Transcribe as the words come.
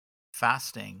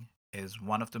Fasting is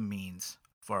one of the means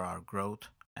for our growth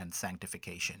and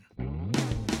sanctification.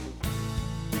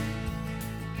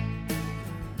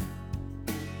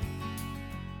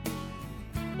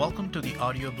 Welcome to the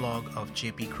audio blog of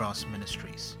JP Cross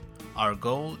Ministries. Our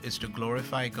goal is to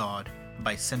glorify God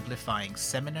by simplifying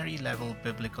seminary level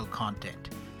biblical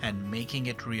content and making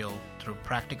it real through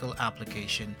practical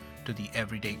application to the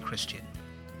everyday Christian.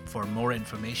 For more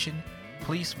information,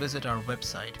 please visit our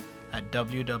website at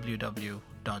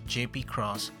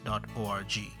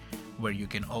www.jpcross.org, where you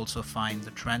can also find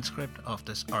the transcript of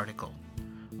this article.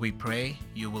 We pray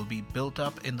you will be built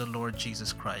up in the Lord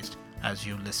Jesus Christ as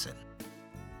you listen.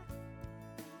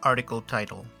 Article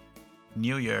title: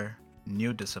 New Year,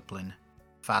 New Discipline,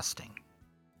 Fasting.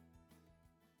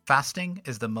 Fasting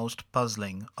is the most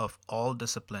puzzling of all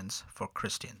disciplines for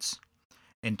Christians.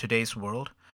 In today's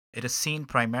world, it is seen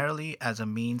primarily as a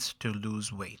means to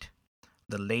lose weight.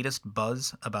 The latest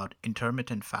buzz about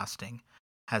intermittent fasting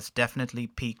has definitely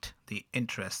piqued the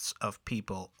interests of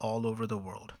people all over the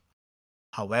world.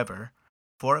 However,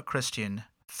 for a Christian,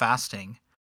 fasting,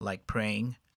 like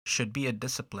praying, should be a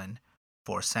discipline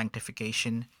for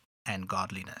sanctification and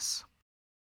godliness.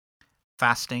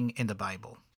 Fasting in the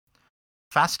Bible.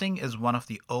 Fasting is one of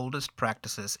the oldest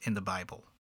practices in the Bible.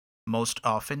 Most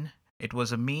often, it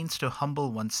was a means to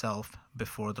humble oneself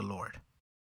before the Lord.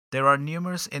 There are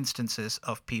numerous instances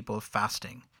of people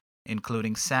fasting,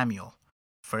 including Samuel,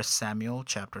 1 Samuel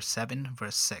chapter 7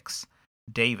 verse 6,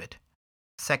 David,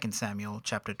 2 Samuel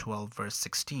chapter 12 verse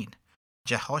 16,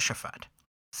 Jehoshaphat,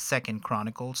 2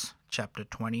 Chronicles chapter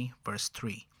 20 verse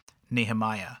 3,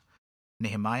 Nehemiah,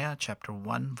 chapter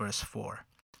 1 verse 4,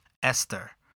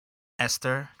 Esther,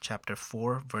 chapter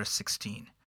 4 verse 16,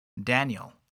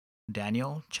 Daniel,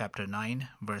 chapter 9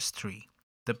 verse 3,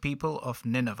 the people of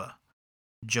Nineveh,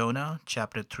 Jonah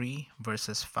chapter 3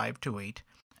 verses 5 to 8,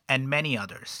 and many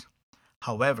others.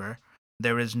 However,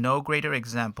 there is no greater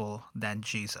example than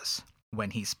Jesus, when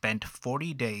he spent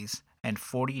 40 days and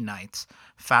 40 nights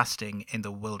fasting in the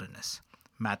wilderness.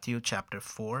 Matthew chapter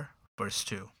 4 verse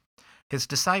 2. His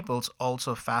disciples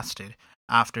also fasted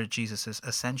after Jesus'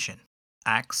 ascension.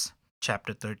 Acts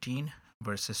chapter 13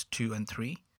 verses 2 and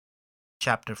 3,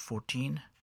 chapter 14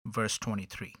 verse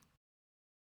 23.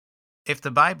 If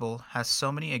the Bible has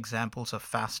so many examples of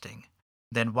fasting,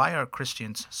 then why are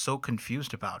Christians so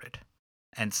confused about it,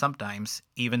 and sometimes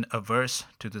even averse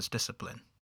to this discipline?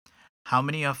 How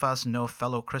many of us know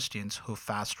fellow Christians who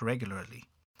fast regularly?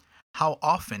 How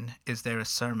often is there a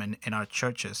sermon in our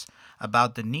churches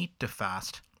about the need to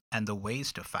fast and the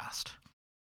ways to fast?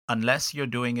 Unless you're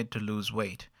doing it to lose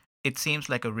weight, it seems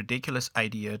like a ridiculous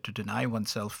idea to deny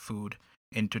oneself food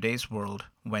in today's world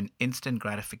when instant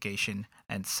gratification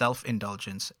and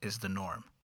self-indulgence is the norm.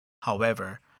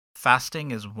 However,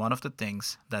 fasting is one of the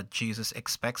things that Jesus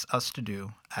expects us to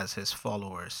do as his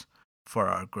followers for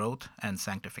our growth and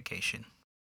sanctification.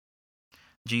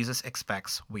 Jesus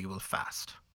expects we will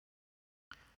fast.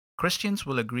 Christians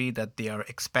will agree that they are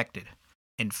expected,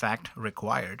 in fact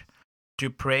required, to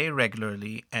pray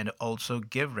regularly and also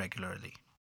give regularly.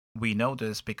 We know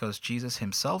this because Jesus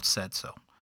himself said so.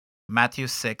 Matthew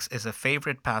 6 is a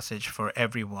favorite passage for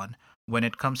everyone when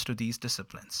it comes to these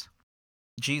disciplines.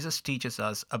 Jesus teaches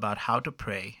us about how to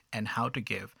pray and how to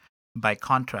give by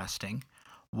contrasting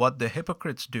what the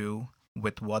hypocrites do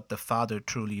with what the Father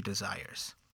truly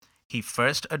desires. He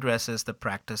first addresses the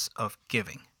practice of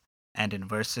giving, and in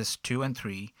verses 2 and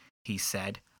 3, he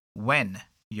said, "When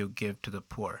you give to the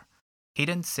poor." He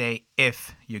didn't say,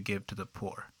 "if you give to the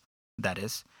poor." That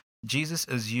is, Jesus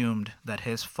assumed that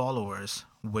his followers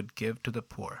would give to the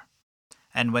poor.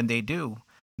 And when they do,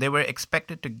 they were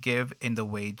expected to give in the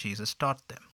way Jesus taught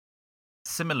them.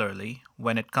 Similarly,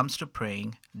 when it comes to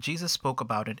praying, Jesus spoke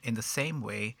about it in the same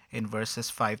way in verses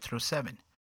 5 through 7.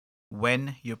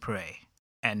 When you pray,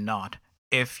 and not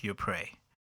if you pray.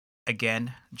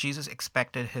 Again, Jesus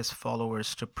expected his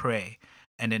followers to pray,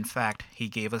 and in fact, he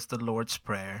gave us the Lord's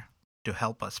Prayer to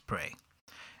help us pray.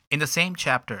 In the same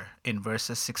chapter, in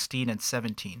verses 16 and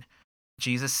 17,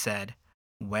 Jesus said,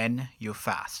 "When you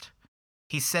fast."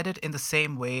 He said it in the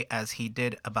same way as he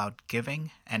did about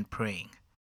giving and praying.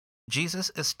 Jesus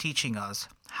is teaching us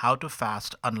how to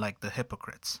fast unlike the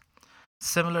hypocrites.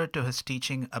 Similar to his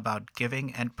teaching about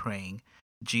giving and praying,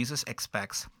 Jesus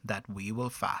expects that we will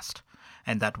fast,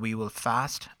 and that we will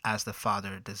fast as the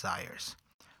Father desires.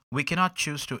 We cannot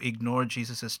choose to ignore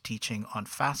Jesus' teaching on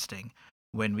fasting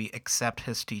when we accept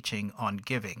his teaching on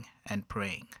giving and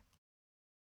praying.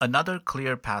 Another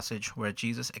clear passage where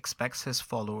Jesus expects his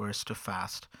followers to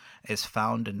fast is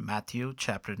found in Matthew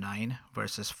chapter 9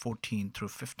 verses 14 through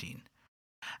 15.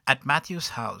 At Matthew's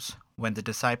house, when the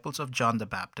disciples of John the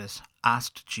Baptist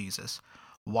asked Jesus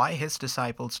why his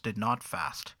disciples did not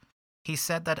fast, he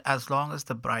said that as long as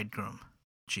the bridegroom,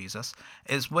 Jesus,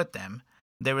 is with them,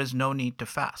 there is no need to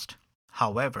fast.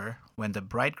 However, when the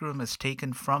bridegroom is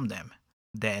taken from them,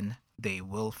 then they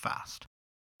will fast.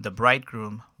 The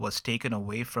bridegroom was taken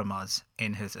away from us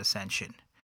in his ascension.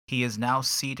 He is now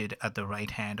seated at the right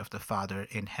hand of the Father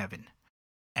in heaven.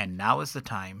 And now is the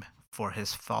time for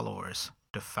his followers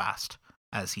to fast,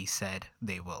 as he said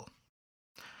they will.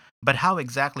 But how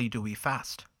exactly do we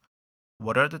fast?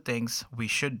 What are the things we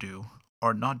should do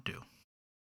or not do?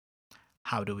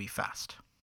 How do we fast?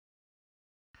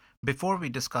 Before we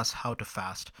discuss how to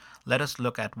fast, let us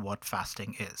look at what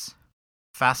fasting is.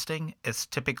 Fasting is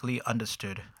typically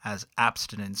understood as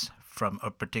abstinence from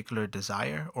a particular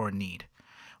desire or need.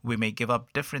 We may give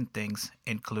up different things,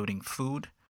 including food,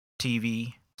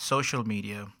 TV, social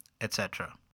media,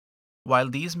 etc. While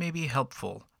these may be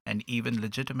helpful and even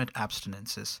legitimate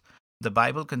abstinences, the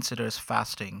Bible considers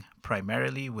fasting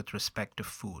primarily with respect to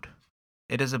food.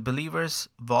 It is a believer's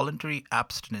voluntary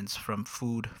abstinence from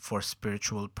food for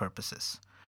spiritual purposes.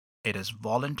 It is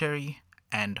voluntary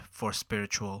and for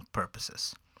spiritual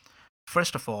purposes.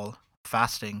 First of all,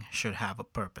 fasting should have a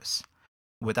purpose.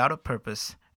 Without a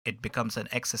purpose, it becomes an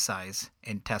exercise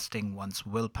in testing one's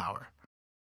willpower.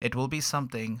 It will be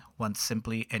something one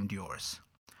simply endures.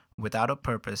 Without a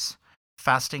purpose,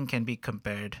 fasting can be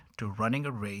compared to running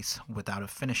a race without a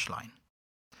finish line.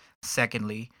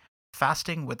 Secondly,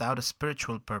 fasting without a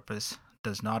spiritual purpose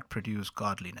does not produce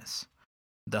godliness.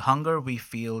 The hunger we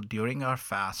feel during our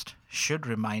fast should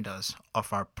remind us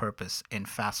of our purpose in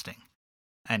fasting,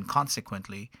 and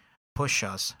consequently push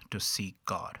us to seek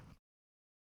God.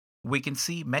 We can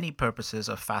see many purposes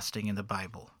of fasting in the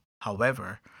Bible.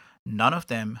 However, none of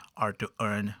them are to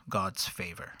earn God's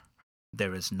favor.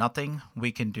 There is nothing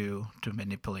we can do to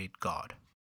manipulate God.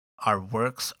 Our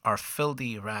works are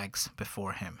filthy rags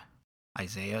before Him.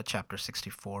 Isaiah chapter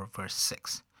 64, verse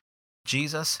 6.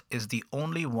 Jesus is the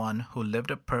only one who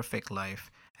lived a perfect life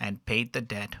and paid the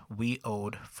debt we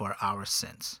owed for our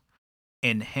sins.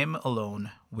 In Him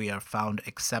alone we are found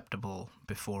acceptable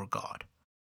before God.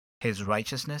 His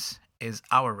righteousness is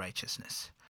our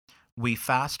righteousness. We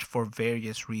fast for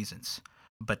various reasons,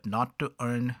 but not to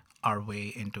earn our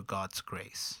way into God's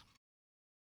grace.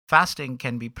 Fasting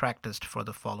can be practiced for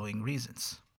the following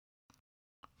reasons.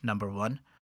 Number 1,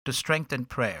 to strengthen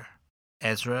prayer.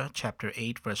 Ezra chapter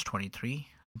 8 verse 23,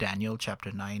 Daniel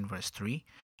chapter 9 verse 3,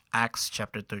 Acts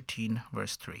chapter 13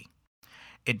 verse 3.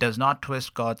 It does not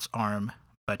twist God's arm,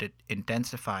 but it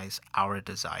intensifies our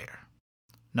desire.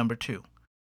 Number 2,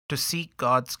 to seek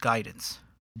God's guidance.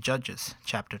 Judges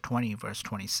chapter 20 verse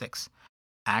 26,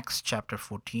 Acts chapter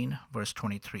 14 verse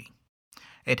 23.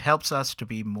 It helps us to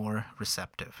be more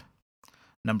receptive.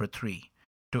 Number 3,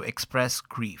 to express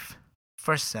grief.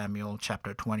 1 Samuel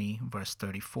chapter 20 verse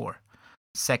 34,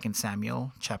 2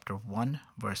 Samuel chapter 1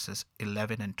 verses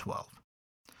 11 and 12.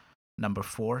 Number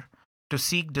 4, to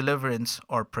seek deliverance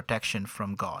or protection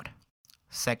from God.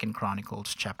 2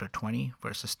 Chronicles chapter 20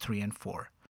 verses 3 and 4.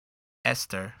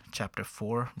 Esther chapter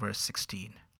 4 verse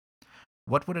 16.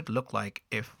 What would it look like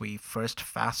if we first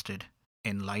fasted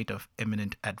in light of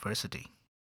imminent adversity?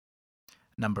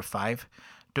 Number 5,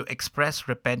 to express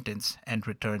repentance and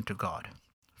return to God.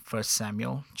 1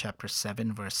 Samuel chapter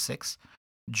 7 verse 6,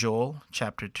 Joel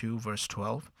chapter 2 verse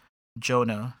 12,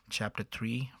 Jonah chapter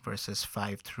 3 verses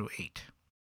 5 through 8.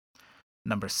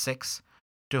 Number 6,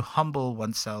 to humble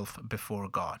oneself before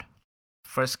God.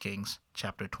 1 Kings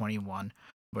chapter 21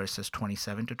 verses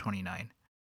 27 to 29,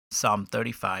 Psalm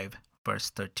 35 verse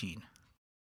 13,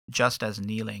 just as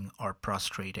kneeling or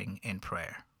prostrating in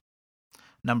prayer.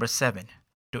 Number 7,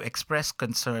 to express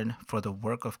concern for the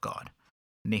work of God.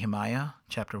 Nehemiah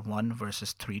chapter 1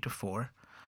 verses 3 to 4,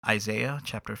 Isaiah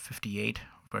chapter 58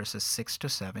 verses 6 to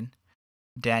 7,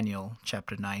 Daniel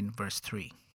chapter 9 verse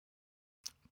 3.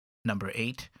 Number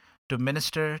 8, to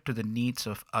minister to the needs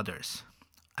of others.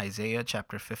 Isaiah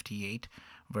chapter 58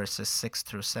 verses 6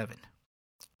 through 7.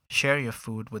 Share your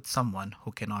food with someone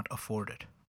who cannot afford it.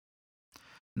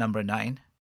 Number 9,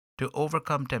 to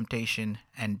overcome temptation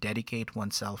and dedicate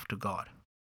oneself to God.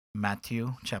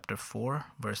 Matthew chapter 4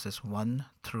 verses 1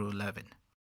 through 11.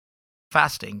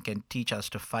 Fasting can teach us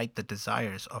to fight the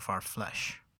desires of our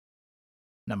flesh.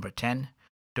 Number 10,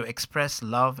 to express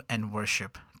love and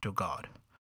worship to God.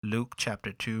 Luke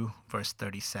chapter 2 verse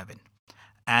 37.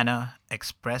 Anna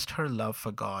expressed her love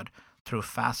for God through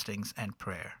fastings and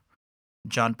prayer.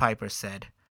 John Piper said,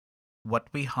 "What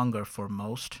we hunger for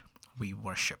most, we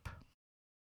worship."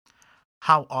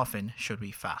 How often should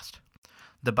we fast?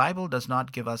 The Bible does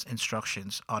not give us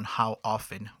instructions on how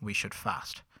often we should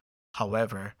fast.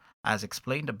 However, as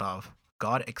explained above,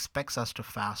 God expects us to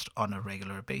fast on a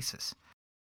regular basis.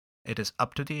 It is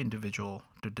up to the individual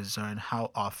to discern how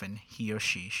often he or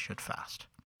she should fast.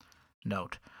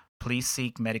 Note: please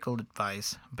seek medical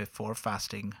advice before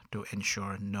fasting to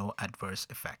ensure no adverse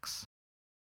effects.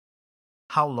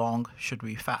 How long should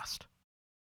we fast?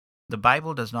 The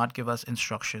Bible does not give us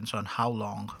instructions on how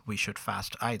long we should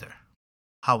fast either.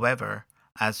 However,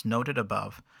 as noted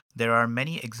above, there are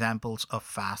many examples of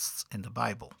fasts in the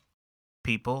Bible.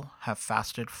 People have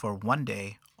fasted for 1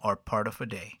 day or part of a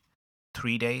day,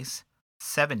 3 days,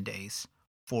 7 days,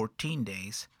 14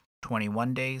 days,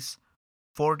 21 days,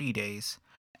 40 days,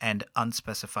 and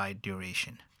unspecified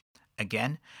duration.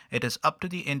 Again, it is up to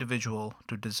the individual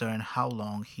to discern how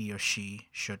long he or she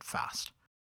should fast.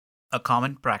 A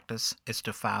common practice is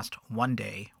to fast 1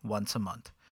 day once a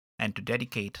month and to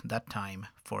dedicate that time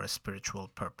for a spiritual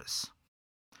purpose.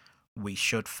 We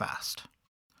should fast.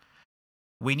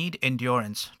 We need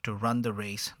endurance to run the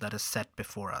race that is set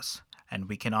before us, and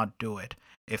we cannot do it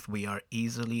if we are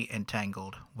easily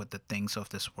entangled with the things of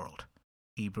this world.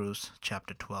 Hebrews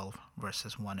chapter 12,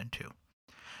 verses 1 and 2.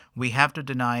 We have to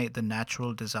deny the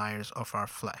natural desires of our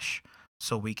flesh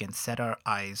so we can set our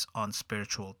eyes on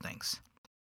spiritual things.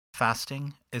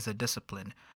 Fasting is a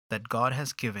discipline that God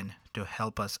has given to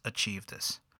help us achieve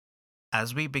this.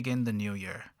 As we begin the new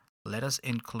year, let us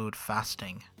include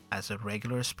fasting as a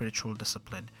regular spiritual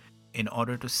discipline in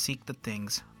order to seek the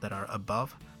things that are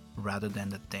above rather than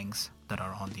the things that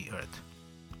are on the earth.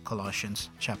 Colossians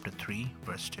chapter 3,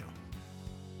 verse 2.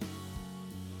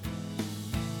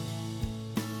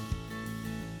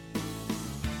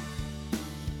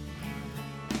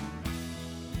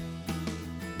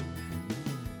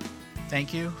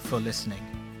 Thank you for listening.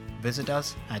 Visit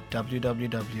us at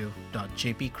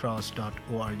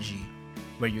www.jpcross.org,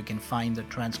 where you can find the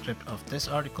transcript of this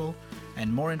article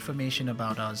and more information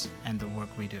about us and the work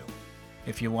we do.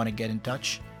 If you want to get in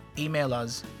touch, email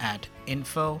us at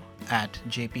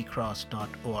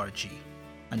info@jpcross.org.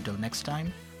 Until next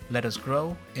time, let us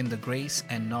grow in the grace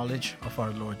and knowledge of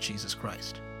our Lord Jesus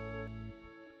Christ.